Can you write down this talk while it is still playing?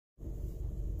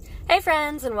Hey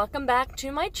friends, and welcome back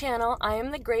to my channel. I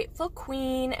am the Grateful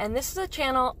Queen, and this is a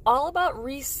channel all about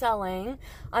reselling.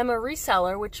 I'm a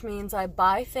reseller, which means I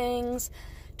buy things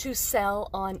to sell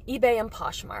on eBay and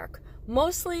Poshmark.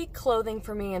 Mostly clothing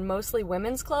for me and mostly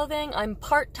women's clothing. I'm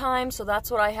part-time, so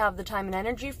that's what I have the time and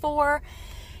energy for,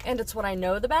 and it's what I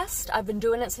know the best. I've been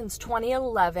doing it since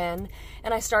 2011,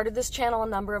 and I started this channel a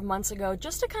number of months ago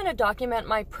just to kind of document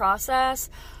my process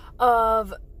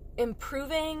of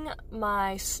improving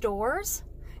my stores,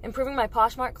 improving my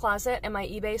Poshmark closet and my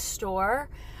eBay store,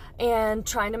 and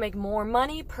trying to make more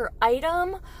money per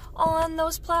item on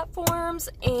those platforms,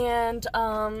 and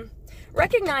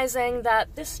recognizing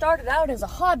that this started out as a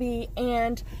hobby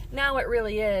and now it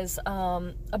really is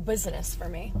a business for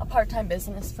me, a part-time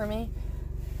business for me,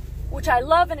 which I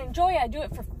love and enjoy. I do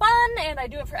it for fun and I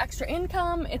do it for extra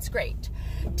income. It's great.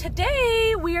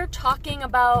 Today we are talking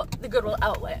about the Goodwill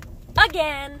outlet.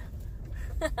 Again.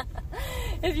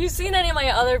 If you've seen any of my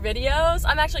other videos,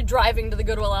 I'm actually driving to the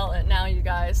Goodwill outlet now, you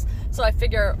guys. So I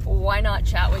figure, why not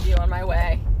chat with you on my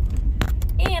way?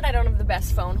 And I don't have the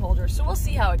best phone holder, so we'll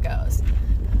see how it goes.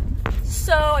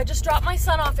 So I just dropped my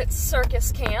son off at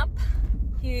circus camp.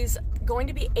 He's going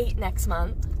to be 8 next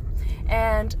month.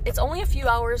 And it's only a few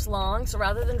hours long, so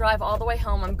rather than drive all the way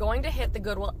home, I'm going to hit the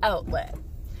Goodwill outlet.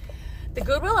 The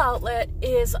Goodwill outlet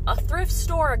is a thrift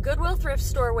store, a Goodwill thrift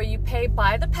store where you pay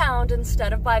by the pound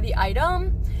instead of by the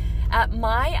item. At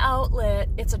my outlet,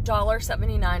 it's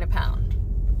 $1.79 a pound.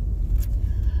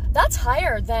 That's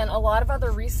higher than a lot of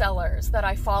other resellers that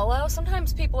I follow.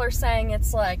 Sometimes people are saying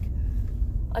it's like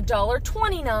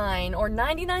 $1.29 or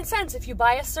 99 cents if you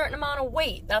buy a certain amount of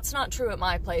weight. That's not true at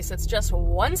my place. It's just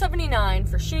 $1.79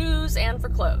 for shoes and for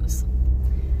clothes.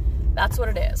 That's what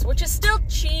it is, which is still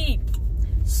cheap.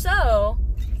 So,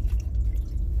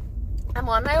 I'm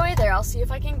on my way there. I'll see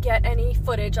if I can get any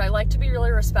footage. I like to be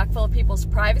really respectful of people's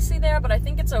privacy there, but I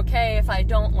think it's okay if I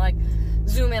don't like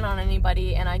zoom in on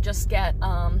anybody and I just get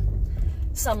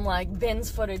some like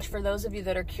BINS footage for those of you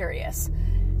that are curious.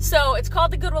 So, it's called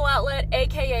the Goodwill outlet,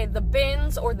 aka the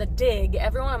BINS or the dig.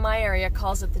 Everyone in my area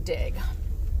calls it the dig.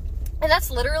 And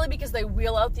that's literally because they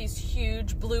wheel out these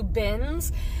huge blue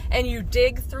bins and you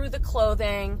dig through the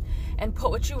clothing and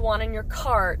put what you want in your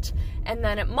cart. And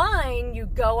then at mine, you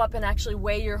go up and actually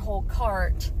weigh your whole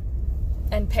cart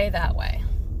and pay that way.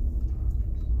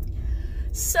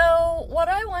 So what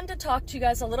I wanted to talk to you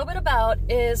guys a little bit about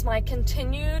is my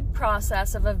continued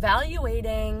process of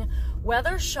evaluating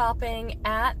whether shopping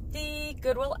at the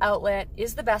Goodwill outlet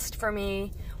is the best for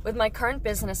me with my current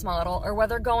business model, or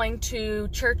whether going to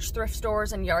church thrift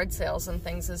stores and yard sales and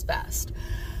things is best.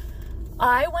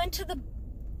 I went to the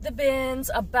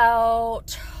BINS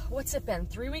about, what's it been,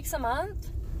 3 weeks a month?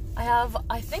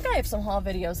 I think I have some haul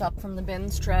videos up from the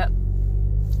BINS trip.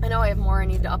 I know I have more I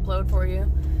need to upload for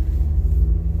you.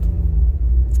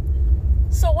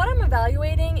 So what I'm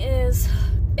evaluating is,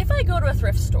 if I go to a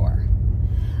thrift store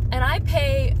and I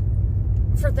pay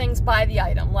for things by the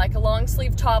item, like a long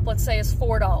sleeve top, let's say, is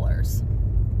 $4.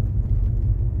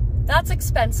 That's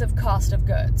expensive cost of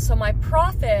goods. So my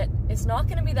profit is not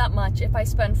going to be that much if I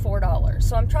spend $4.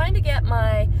 So I'm trying to get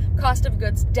my cost of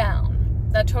goods down.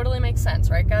 That totally makes sense,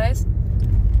 right guys?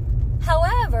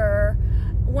 However,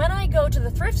 when I go to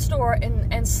the thrift store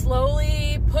and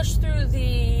slowly push through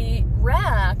the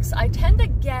racks, I tend to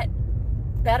get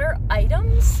better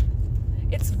items.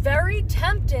 It's very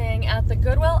tempting at the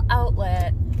Goodwill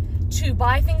outlet to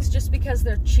buy things just because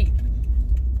they're cheap.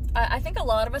 I think a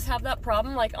lot of us have that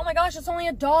problem, like, oh my gosh, it's only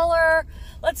 $1,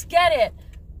 let's get it.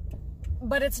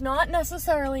 But it's not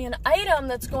necessarily an item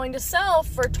that's going to sell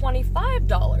for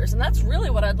 $25, and that's really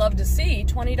what I'd love to see,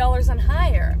 $20 and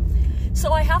higher.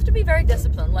 So I have to be very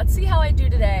disciplined. Let's see how I do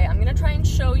today. I'm gonna try and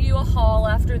show you a haul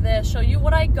after this, show you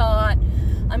what I got.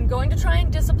 I'm going to try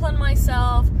and discipline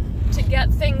myself to get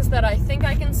things that I think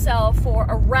I can sell for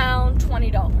around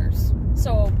 $20.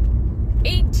 So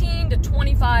 18 to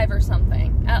 25 or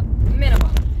something at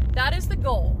minimum. That is the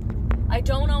goal. I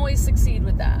don't always succeed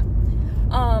with that.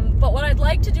 But what I'd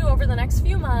like to do over the next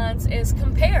few months is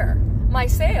compare my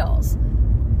sales.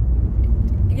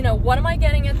 You know, what am I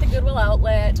getting at the Goodwill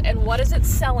outlet and what is it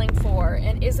selling for?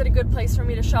 And is it a good place for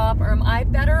me to shop, or am I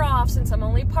better off, since I'm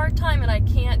only part-time and I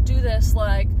can't do this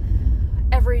like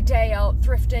every day out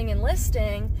thrifting and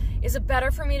listing, is it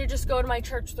better for me to just go to my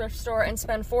church thrift store and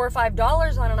spend $4 or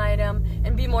 $5 on an item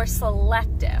and be more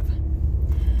selective?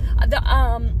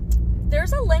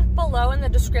 There's a link below in the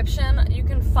description. You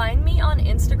can find me on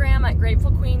Instagram at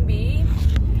Grateful Queen Bee,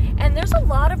 and there's a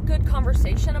lot of good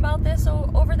conversation about this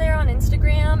over there on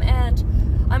Instagram, and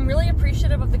I'm really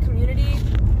appreciative of the community.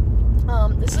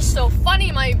 This is so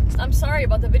funny. I'm sorry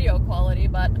about the video quality,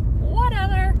 but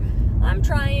whatever. I'm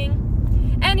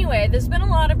trying. Anyway, there's been a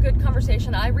lot of good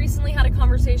conversation. I recently had a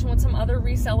conversation with some other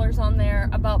resellers on there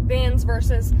about BINS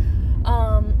versus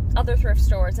other thrift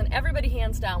stores, and everybody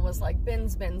hands down was like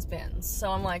BINS, BINS, BINS. So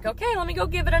I'm like, okay, let me go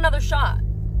give it another shot.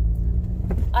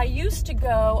 I used to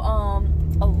go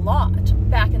a lot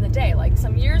back in the day, like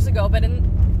some years ago, but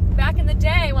back in the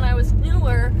day when I was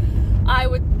newer, I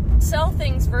would sell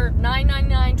things for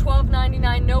 $9.99,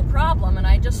 $12.99, no problem, and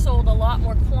I just sold a lot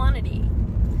more quantity.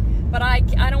 But I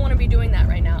don't want to be doing that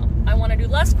right now. I want to do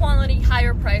less quantity,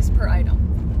 higher price per item.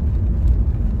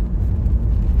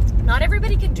 Not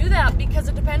everybody can do that because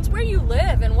it depends where you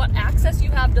live and what access you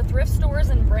have to thrift stores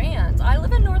and brands. I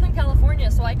live in Northern California,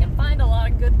 so I can find a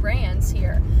lot of good brands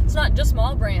here. It's not just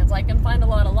small brands. I can find a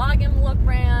lot of login look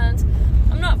brands.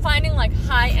 I'm not finding like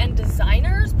high-end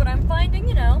designers, but I'm finding,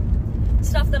 you know,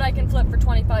 stuff that I can flip for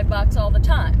 25 bucks all the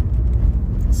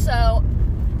time. So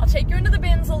I'll take you into the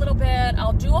BINS a little bit.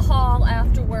 I'll do a haul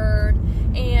afterward,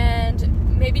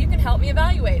 and maybe you can help me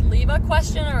evaluate. Leave a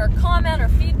question or a comment or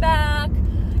feedback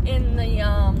in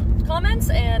the comments,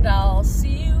 and I'll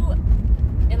see you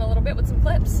in a little bit with some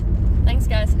clips. Thanks,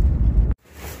 guys.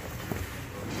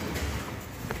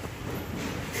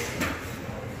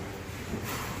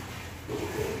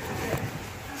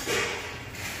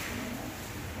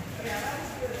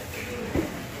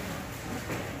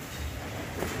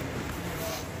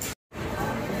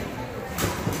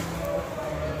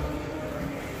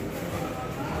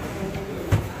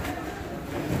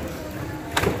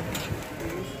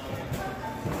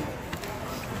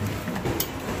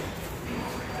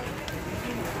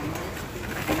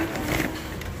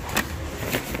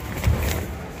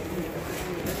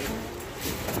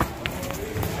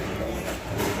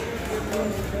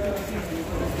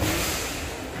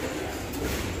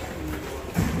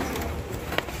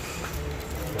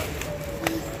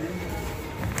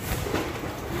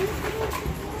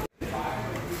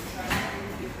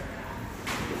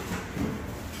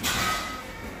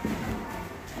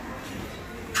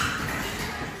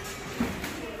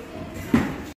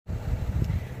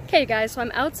 Okay guys, so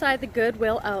I'm outside the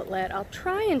Goodwill outlet. I'll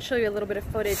try and show you a little bit of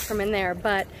footage from in there,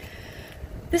 but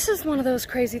this is one of those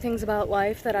crazy things about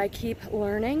life that I keep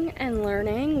learning and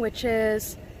learning, which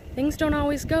is things don't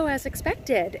always go as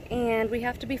expected, and we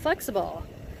have to be flexible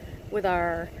with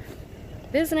our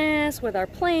business, with our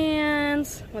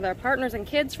plans, with our partners and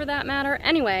kids for that matter.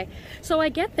 Anyway, so I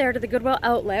get there to the Goodwill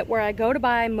outlet where I go to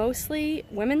buy mostly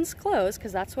women's clothes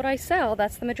because that's what I sell.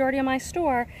 That's the majority of my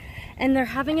store. And they're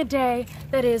having a day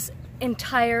that is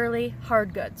entirely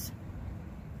hard goods,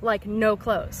 like no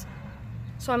clothes.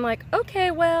 So I'm like, okay,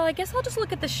 well, I guess I'll just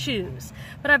look at the shoes.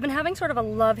 But I've been having sort of a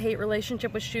love-hate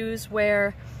relationship with shoes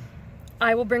where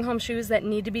I will bring home shoes that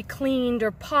need to be cleaned or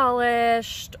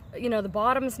polished, you know, the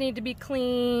bottoms need to be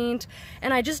cleaned,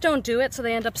 and I just don't do it, so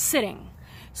they end up sitting.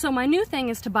 So my new thing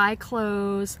is to buy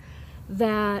clothes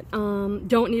that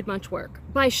don't need much work.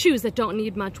 Buy shoes that don't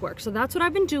need much work. So that's what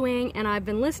I've been doing, and I've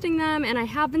been listing them, and I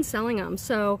have been selling them.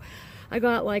 So I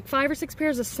got like 5 or 6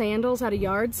 pairs of sandals at a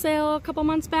yard sale a couple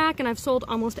months back, and I've sold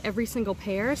almost every single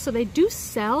pair. So they do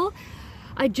sell.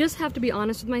 I just have to be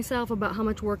honest with myself about how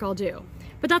much work I'll do.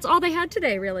 But that's all they had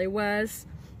today really, was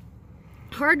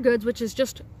hard goods, which is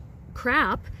just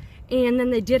crap. And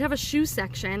then they did have a shoe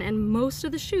section, and most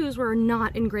of the shoes were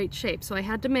not in great shape. So I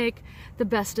had to make the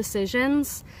best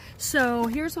decisions. So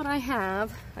here's what I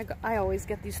have. I always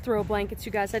get these throw blankets,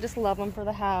 you guys. I just love them for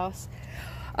the house.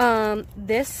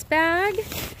 This bag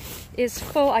is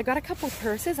full. I got a couple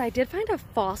purses. I did find a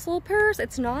Fossil purse.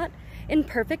 It's not in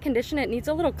perfect condition. It needs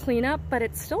a little cleanup, but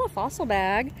it's still a Fossil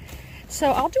bag.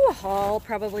 So I'll do a haul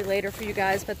probably later for you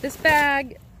guys, but this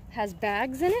bag has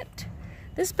bags in it.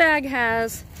 This bag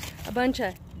has a bunch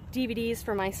of DVDs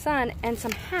for my son and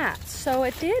some hats. So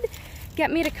it did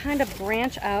get me to kind of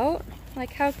branch out.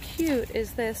 Like, how cute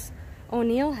is this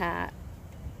O'Neill hat?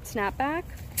 Snapback.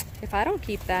 If I don't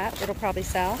keep that, it'll probably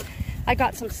sell. I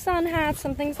got some sun hats,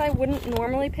 some things I wouldn't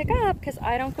normally pick up because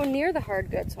I don't go near the hard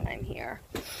goods when I'm here.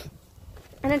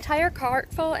 An entire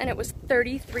cart full, and it was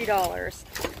 $33.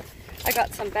 I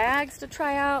got some bags to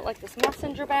try out, like this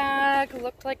messenger bag.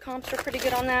 Looked like comps were pretty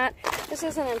good on that. This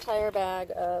is an entire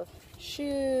bag of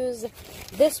shoes.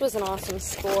 This was an awesome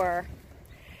score.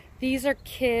 These are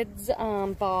kids'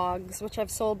 bogs, which I've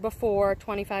sold before,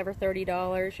 $25 or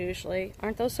 $30 usually.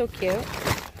 Aren't those so cute?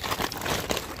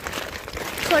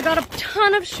 So I got a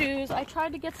ton of shoes. I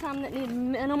tried to get some that need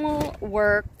minimal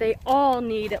work. They all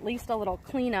need at least a little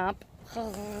cleanup.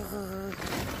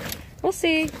 We'll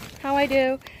see how I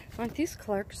do. Aren't these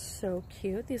Clarks so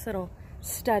cute? These little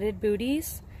studded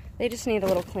booties. They just need a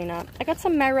little cleanup. I got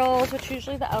some Merrells, which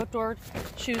usually the outdoor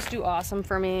shoes do awesome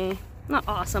for me. Not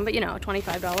awesome, but you know,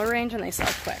 $25 range, and they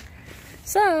sell quick.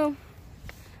 So,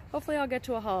 hopefully I'll get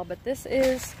to a haul, but this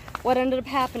is what ended up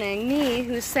happening. Me,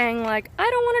 who's saying like, I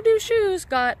don't want to do shoes,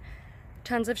 got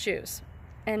tons of shoes.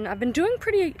 And I've been doing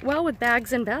pretty well with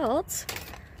bags and belts.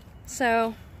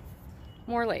 So,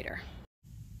 more later.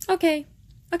 Okay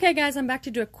guys, I'm back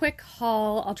to do a quick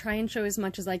haul. I'll try and show as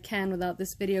much as I can without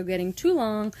this video getting too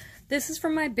long. This is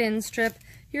from my BINS trip.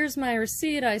 Here's my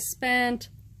receipt. I spent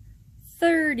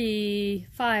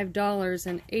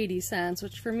 $35.80,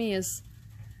 which for me is,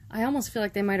 I almost feel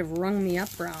like they might have rung me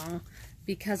up wrong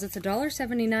because it's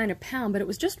 $1.79 a pound, but it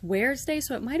was just Wares Day,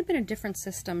 so it might have been a different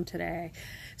system today.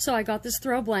 So I got this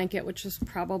throw blanket, which is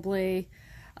probably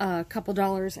a couple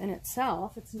dollars in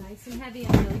itself. It's nice and heavy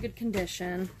and in really good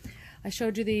condition. I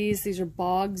showed you these. These are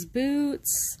Boggs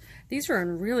boots. These are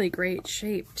in really great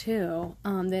shape too.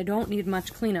 They don't need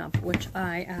much cleanup, which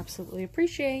I absolutely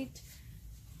appreciate.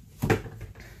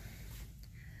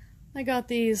 I got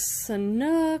these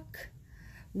Sanuk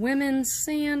women's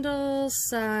sandals,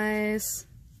 size,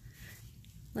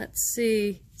 let's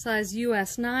see, size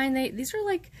US 9. These are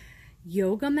like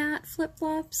yoga mat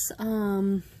flip-flops.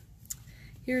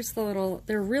 Here's the little,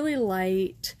 they're really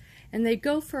light, and they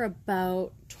go for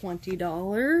about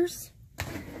 $20.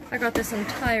 I got this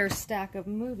entire stack of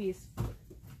movies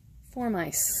for my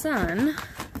son.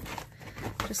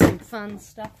 Just some fun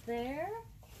stuff there.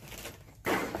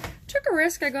 Took a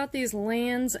risk. I got these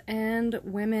Lands End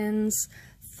women's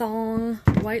thong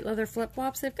white leather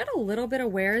flip-flops. They've got a little bit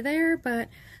of wear there, but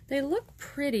they look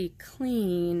pretty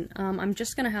clean. I'm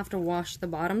just gonna have to wash the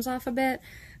bottoms off a bit,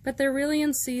 but they're really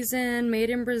in season, made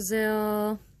in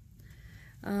Brazil.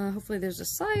 Hopefully there's a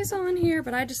size on here,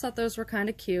 but I just thought those were kind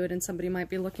of cute, and somebody might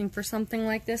be looking for something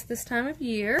like this time of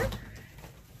year.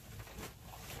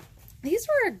 These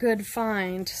were a good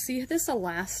find. See this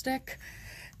elastic?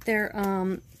 They're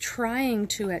trying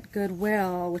to, at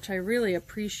Goodwill, which I really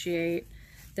appreciate,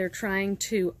 they're trying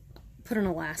to put an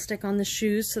elastic on the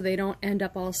shoes so they don't end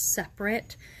up all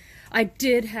separate. I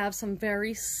did have some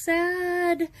very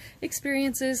sad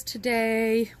experiences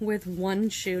today with one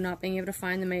shoe not being able to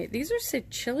find the mate. These are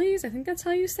Chili's, I think that's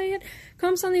how you say it.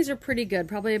 Comps on these are pretty good,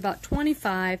 probably about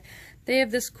 25. They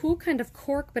have this cool kind of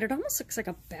cork, but it almost looks like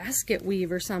a basket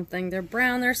weave or something. They're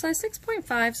brown, they're size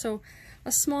 6.5, so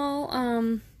a small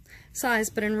size,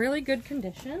 but in really good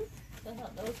condition. I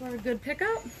thought those were a good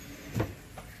pickup.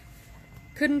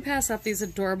 Couldn't pass up these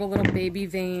adorable little baby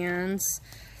Vans,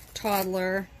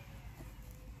 toddler.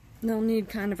 They'll need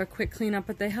kind of a quick cleanup,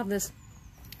 but they have this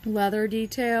leather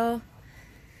detail,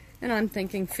 and I'm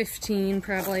thinking 15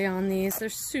 probably on these. They're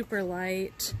super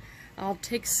light. I'll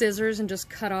take scissors and just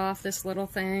cut off this little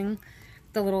thing,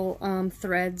 the little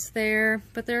threads there,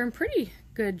 but they're in pretty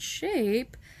good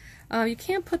shape. You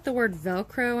can't put the word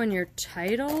Velcro in your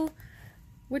title,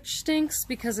 which stinks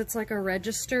because it's like a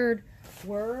registered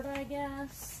word, I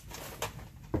guess.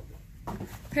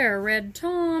 Pair of red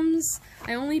Toms.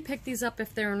 I only pick these up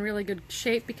if they're in really good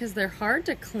shape because they're hard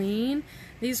to clean.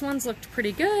 These ones looked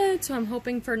pretty good, so I'm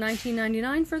hoping for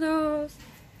 $19.99 for those.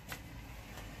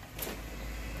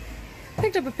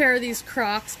 Picked up a pair of these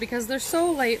Crocs because they're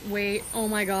so lightweight. Oh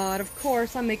my god, of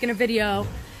course I'm making a video.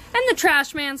 And the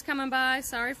trash man's coming by.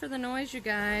 Sorry for the noise, you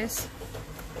guys.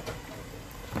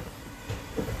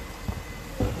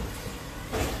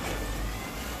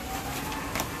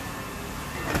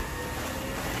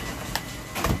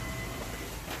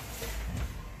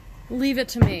 Leave it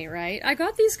to me, right? I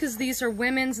got these because these are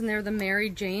women's and they're the Mary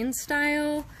Jane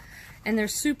style. And they're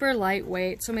super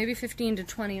lightweight, so maybe 15 to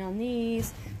 20 on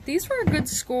these. These were a good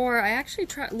score. I actually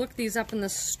looked these up in the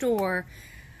store.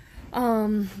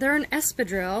 They're an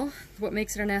espadrille. What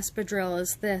makes it an espadrille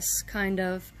is this kind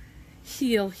of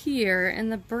heel here. And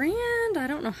the brand, I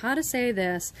don't know how to say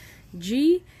this,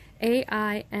 G-A-I-M-O-L,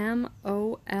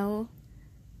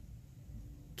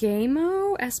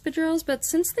 Gamo espadrilles. But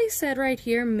since they said right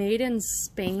here, made in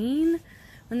Spain,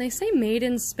 when they say made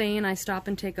in Spain, I stop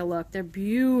and take a look. They're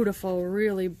beautiful,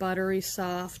 really buttery,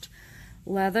 soft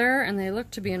leather, and they look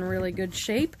to be in really good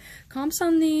shape. Comps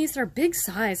on these, they're big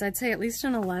size, I'd say at least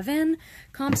an 11.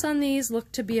 Comps on these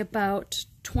look to be about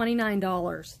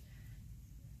 $29.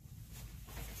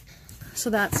 So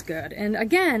that's good. And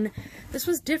again, this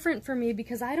was different for me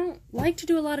because I don't like to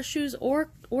do a lot of shoes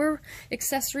or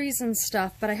accessories and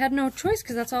stuff, but I had no choice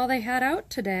because that's all they had out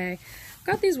today.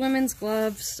 Got these women's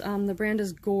gloves. The brand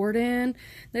is Gordon.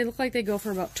 They look like they go for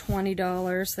about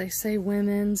 $20. They say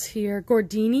women's here.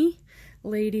 Gordini,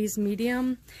 ladies,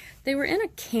 medium. They were in a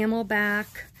camelback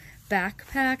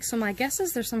backpack, so my guess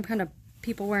is there's some kind of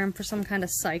people wear them for some kind of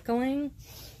cycling.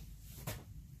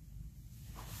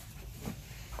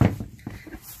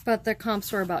 But the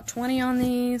comps were about 20 on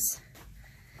these.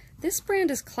 This brand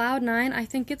is Cloud9. I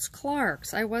think it's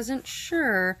Clark's. I wasn't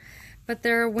sure. But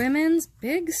they're women's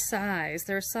big size.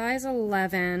 They're size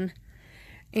 11.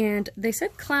 And they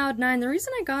said Cloud9. The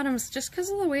reason I got them is just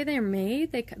because of the way they're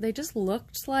made. They just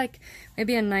looked like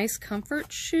maybe a nice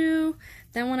comfort shoe.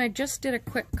 Then when I just did a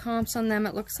quick comps on them,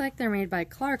 it looks like they're made by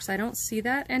Clark's. I don't see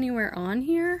that anywhere on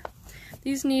here.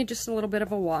 These need just a little bit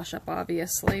of a wash up,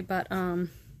 obviously. But in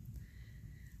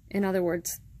other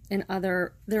words,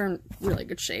 they're in really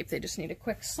good shape. They just need a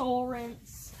quick sole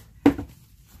rinse.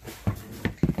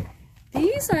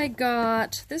 These I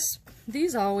got,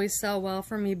 these always sell well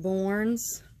for me,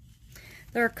 Borns.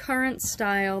 They're a current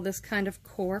style, this kind of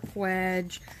cork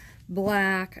wedge,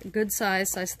 black, good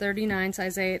size, size 39,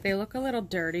 size 8. They look a little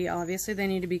dirty, obviously they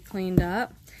need to be cleaned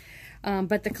up.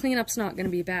 But the cleanup's not going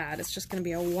to be bad. It's just going to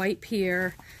be a wipe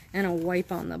here and a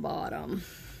wipe on the bottom.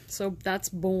 So that's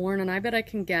Born, and I bet I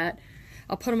can get,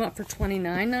 I'll put them up for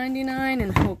 $29.99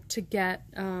 and hope to get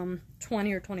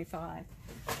 20 or 25.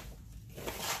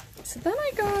 So then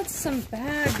I got some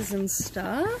bags and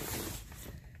stuff.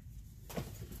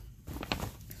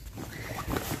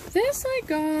 This I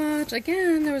got,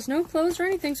 again, there was no clothes or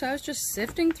anything, so I was just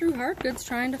sifting through hard goods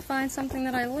trying to find something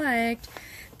that I liked.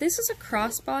 This is a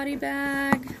crossbody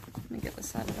bag. Let me get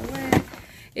this out of the way.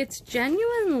 It's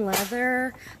genuine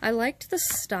leather. I liked the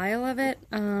style of it.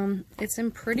 It's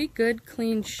in pretty good,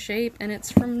 clean shape, and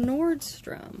it's from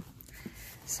Nordstrom.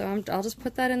 So I'll just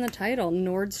put that in the title.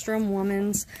 Nordstrom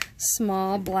Woman's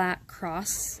Small Black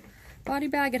Cross Body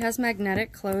Bag. It has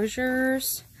magnetic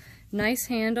closures. Nice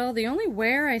handle. The only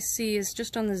wear I see is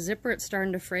just on the zipper. It's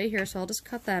starting to fray here, so I'll just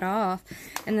cut that off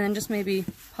and then just maybe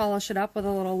polish it up with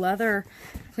a little leather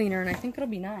cleaner, and I think it'll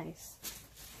be nice.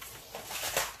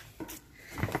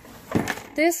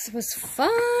 This was fun.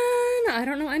 I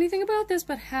don't know anything about this,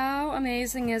 but how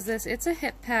amazing is this? It's a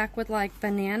hip pack with like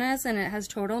bananas, and it has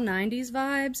total 90s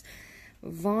vibes.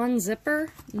 Von Zipper,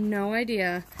 no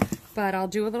idea, but I'll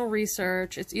do a little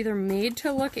research. It's either made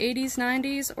to look 80s,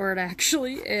 90s, or it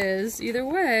actually is. Either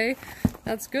way,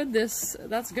 that's good.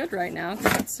 That's good right now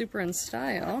because that's super in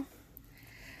style.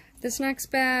 This next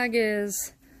bag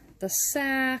is the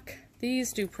sack.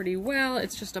 These do pretty well.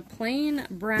 It's just a plain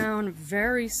brown,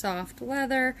 very soft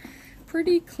leather,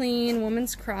 pretty clean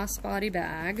woman's crossbody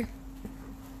bag.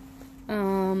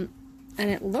 And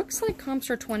it looks like comps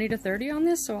are 20 to 30 on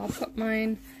this, so I'll put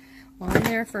mine on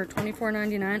there for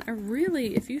 $24.99. I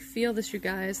really, if you feel this, you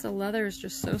guys, the leather is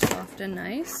just so soft and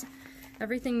nice.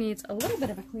 Everything needs a little bit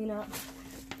of a cleanup.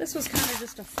 This was kind of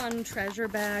just a fun treasure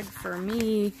bag for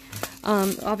me.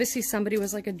 Obviously somebody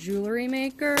was like a jewelry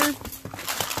maker.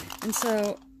 And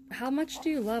so, how much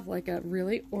do you love like a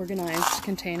really organized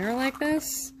container like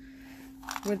this?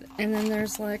 And then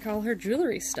there's like all her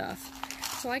jewelry stuff.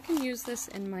 So I can use this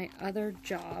in my other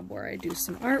job where I do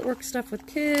some artwork stuff with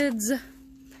kids.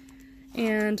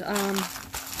 And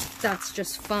that's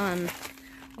just fun.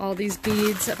 All these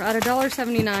beads at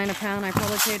 $1.79 a pound. I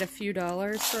probably paid a few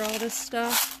dollars for all this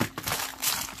stuff.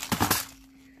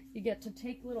 You get to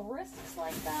take little risks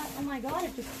like that. Oh my god,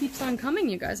 it just keeps on coming,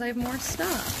 you guys. I have more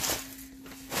stuff.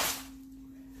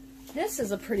 This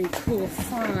is a pretty cool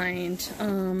find.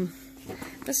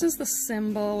 This is the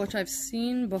symbol, which I've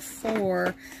seen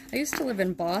before. I used to live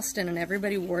in Boston, and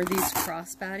everybody wore these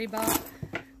messenger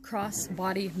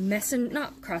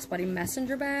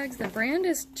bags. The brand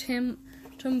is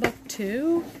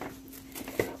Timbuktu.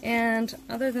 And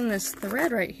other than this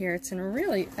thread right here, it's in a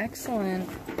really excellent,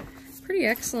 pretty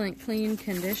excellent clean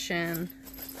condition.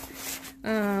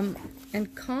 And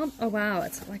oh wow,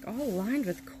 it's like all lined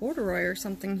with corduroy or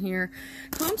something here.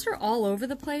 Comps are all over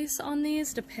the place on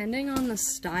these depending on the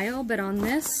style, but on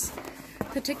this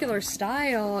particular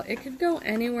style, it could go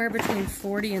anywhere between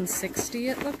 40 and 60,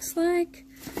 it looks like.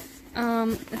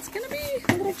 It's gonna be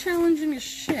a little challenging to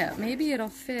ship. Maybe it'll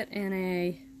fit in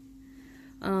a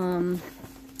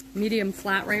medium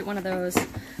flat rate, one of those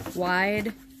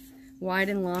wide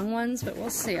and long ones, but we'll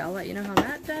see. I'll let you know how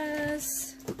that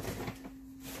does.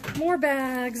 More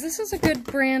bags. This is a good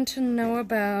brand to know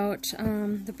about.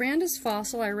 The brand is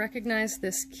Fossil. I recognize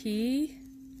this key.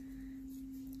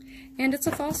 And it's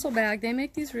a Fossil bag. They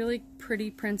make these really pretty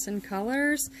prints and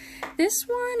colors. This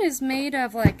one is made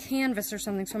of like canvas or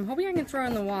something, so I'm hoping I can throw it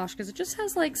in the wash because it just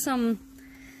has like some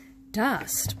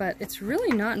dust, but it's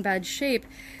really not in bad shape.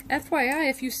 FYI,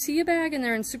 if you see a bag and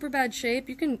they're in super bad shape,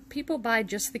 people buy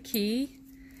just the key.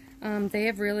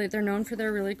 They're known for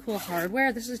their really cool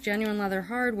hardware. This is genuine leather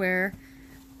hardware.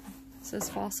 It says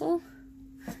Fossil.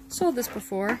 Sold this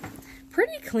before.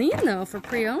 Pretty clean though for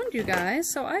pre-owned, you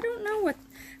guys, so I don't know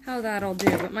how that'll do,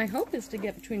 but my hope is to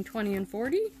get between 20 and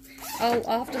 40. I'll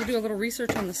have to do a little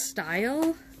research on the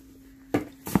style.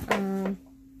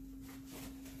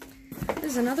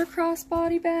 There's another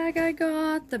crossbody bag I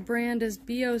got. The brand is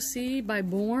BOC by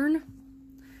Born.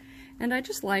 And I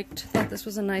just thought this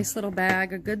was a nice little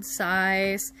bag, a good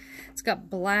size. It's got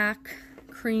black,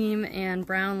 cream, and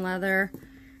brown leather.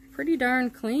 Pretty darn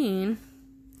clean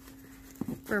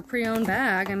for a pre-owned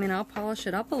bag. I mean, I'll polish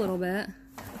it up a little bit.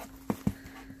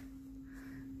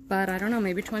 But I don't know,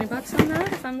 maybe 20 bucks on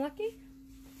that if I'm lucky.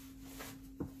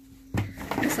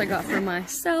 This I got for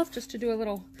myself just to do a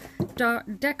little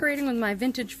decorating with my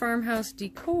vintage farmhouse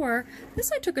decor.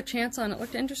 This I took a chance on. It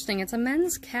looked interesting. It's a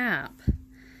men's cap.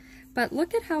 But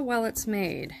look at how well it's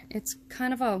made. It's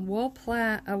kind of a wool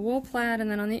plaid,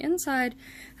 and then on the inside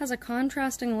has a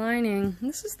contrasting lining.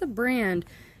 This is the brand,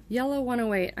 Yellow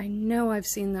 108. I know I've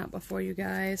seen that before, you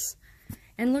guys.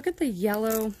 And look at the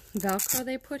yellow Velcro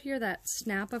they put here, that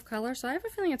snap of color. So I have a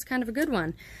feeling it's kind of a good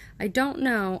one. I don't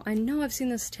know. I know I've seen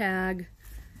this tag.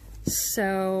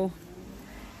 So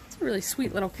it's a really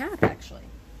sweet little cap, actually.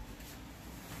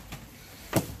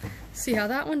 See how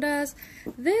that one does.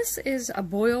 This is a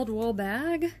boiled wool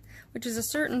bag, which is a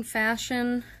certain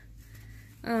fashion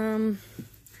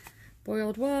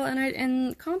boiled wool,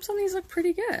 and comps on these look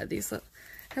pretty good. These look,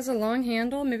 has a long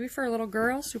handle, maybe for a little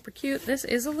girl, super cute. This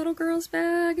is a little girl's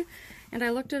bag, and I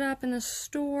looked it up in the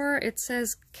store. It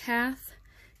says Cath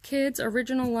Kids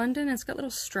Original London. It's got little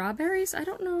strawberries. I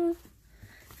don't know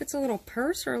if it's a little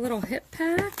purse or a little hip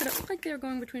pack, but it looked like they were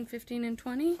going between 15 and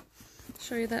 20.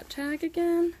 Show you that tag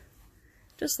again.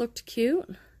 Just looked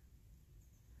cute.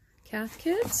 Cath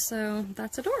Kids, so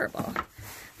that's adorable.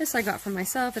 This I got for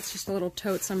myself. It's just a little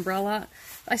totes umbrella.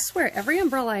 I swear, every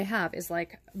umbrella I have is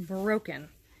like broken.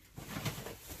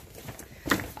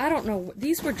 I don't know.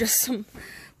 These were just some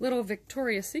little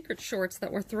Victoria's Secret shorts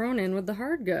that were thrown in with the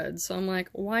hard goods. So I'm like,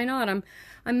 why not? I'm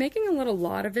making a little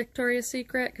lot of Victoria's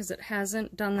Secret because it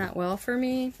hasn't done that well for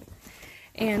me.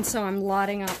 And so I'm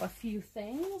lotting up a few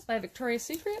things by Victoria's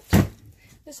Secret.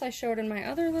 This I showed in my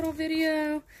other little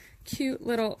video. Cute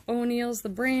little O'Neill's, the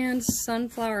brand,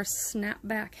 sunflower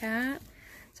snapback hat.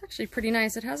 It's actually pretty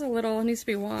nice. It has a little, it needs to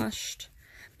be washed.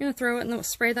 I'm going to throw it in the,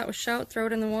 spray that with Shout, throw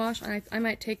it in the wash. I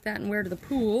might take that and wear to the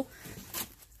pool.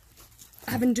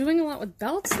 I've been doing a lot with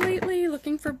belts lately,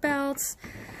 looking for belts.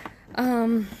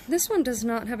 This one does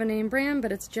not have a name brand,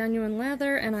 but it's genuine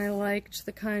leather, and I liked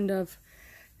the kind of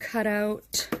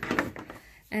cutout.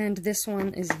 And this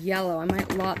one is yellow. I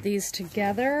might lot these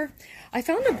together. I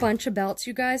found a bunch of belts,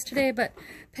 you guys, today, but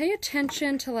pay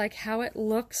attention to like how it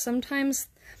looks. Sometimes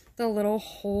the little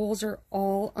holes are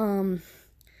all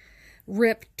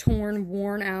ripped, torn,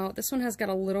 worn out. This one has got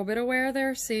a little bit of wear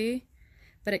there, see?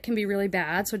 But it can be really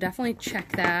bad, so definitely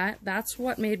check that. That's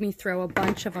what made me throw a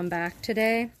bunch of them back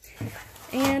today.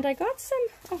 And I got some,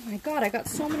 oh my god, I got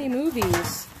so many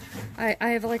movies. I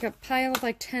have like a pile of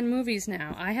like 10 movies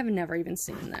now. I have never even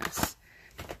seen this.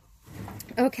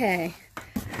 Okay.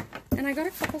 And I got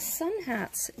a couple sun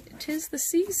hats. 'Tis the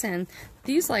season.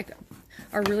 These like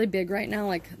are really big right now.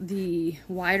 Like the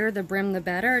wider the brim, the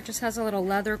better. It just has a little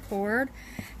leather cord.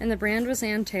 And the brand was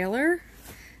Ann Taylor.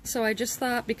 So I just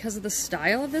thought because of the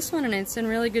style of this one and it's in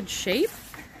really good shape,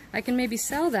 I can maybe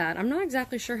sell that. I'm not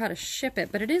exactly sure how to ship it,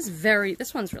 but it is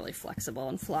this one's really flexible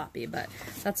and floppy, but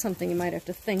that's something you might have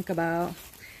to think about.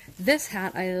 This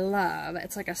hat I love.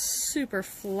 It's like a super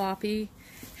floppy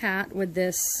hat with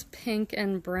this pink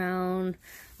and brown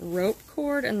rope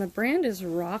cord, and the brand is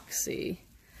Roxy.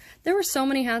 There were so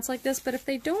many hats like this, but if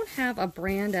they don't have a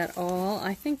brand at all,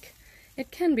 I think it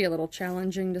can be a little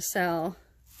challenging to sell.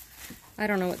 I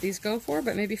don't know what these go for,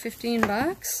 but maybe 15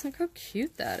 bucks. Look how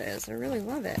cute that is. I really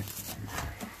love it.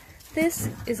 This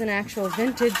is an actual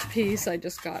vintage piece I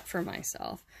just got for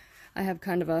myself. I have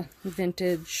kind of a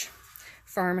vintage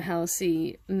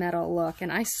farmhousey metal look,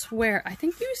 and I swear, I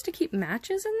think you used to keep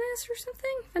matches in this or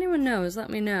something. If anyone knows, let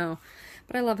me know.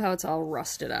 But I love how it's all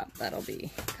rusted up. That'll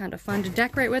be kind of fun to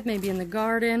decorate with, maybe in the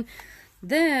garden.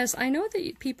 This, I know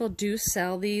that people do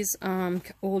sell these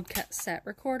old cassette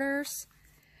recorders.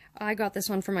 I got this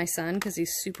one for my son because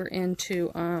he's super into,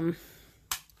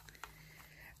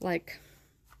 like,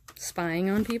 spying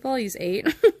on people. He's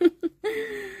 8.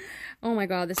 Oh my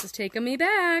god, this is taking me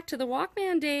back to the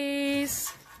Walkman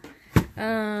days.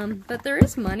 But there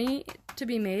is money to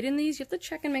be made in these. You have to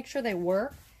check and make sure they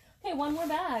work. Okay, one more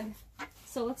bag.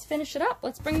 So let's finish it up.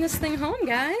 Let's bring this thing home,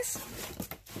 guys.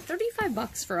 35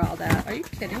 bucks for all that. Are you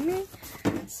kidding me?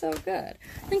 It's so good.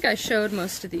 I think I showed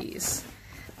most of these.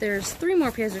 There's 3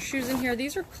 more pairs of shoes in here.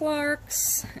 These are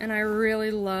Clark's, and I really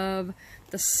love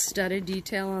the studded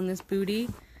detail on this booty.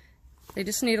 They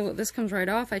just need a, this comes right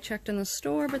off. I checked in the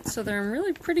store, but so they're in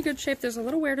really pretty good shape. There's a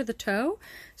little wear to the toe,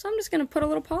 so I'm just going to put a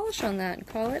little polish on that and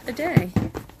call it a day.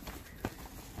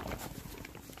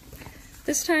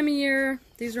 This time of year,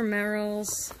 these are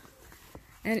Merrell's,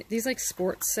 and these like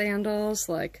sports sandals,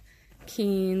 like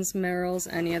Keens, Merrell's,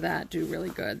 any of that do really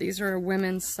good. These are a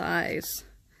women's size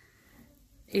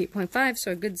 8.5,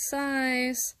 so a good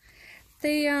size.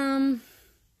 They're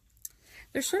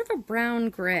sort of a brown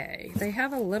gray. They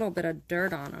have a little bit of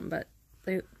dirt on them, but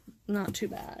they're not too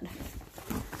bad.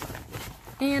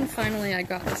 And finally, I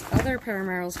got this other pair of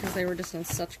Merrell's because they were just in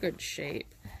such good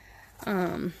shape.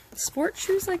 Sport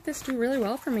shoes like this do really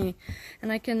well for me,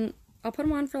 and I'll put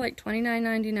them on for like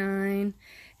 $29.99,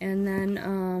 and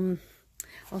then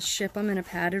I'll ship them in a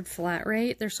padded flat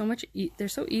rate. They're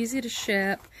so easy to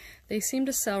ship. They seem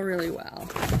to sell really well.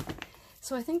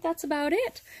 So I think that's about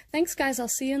it. Thanks, guys. I'll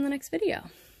see you in the next video.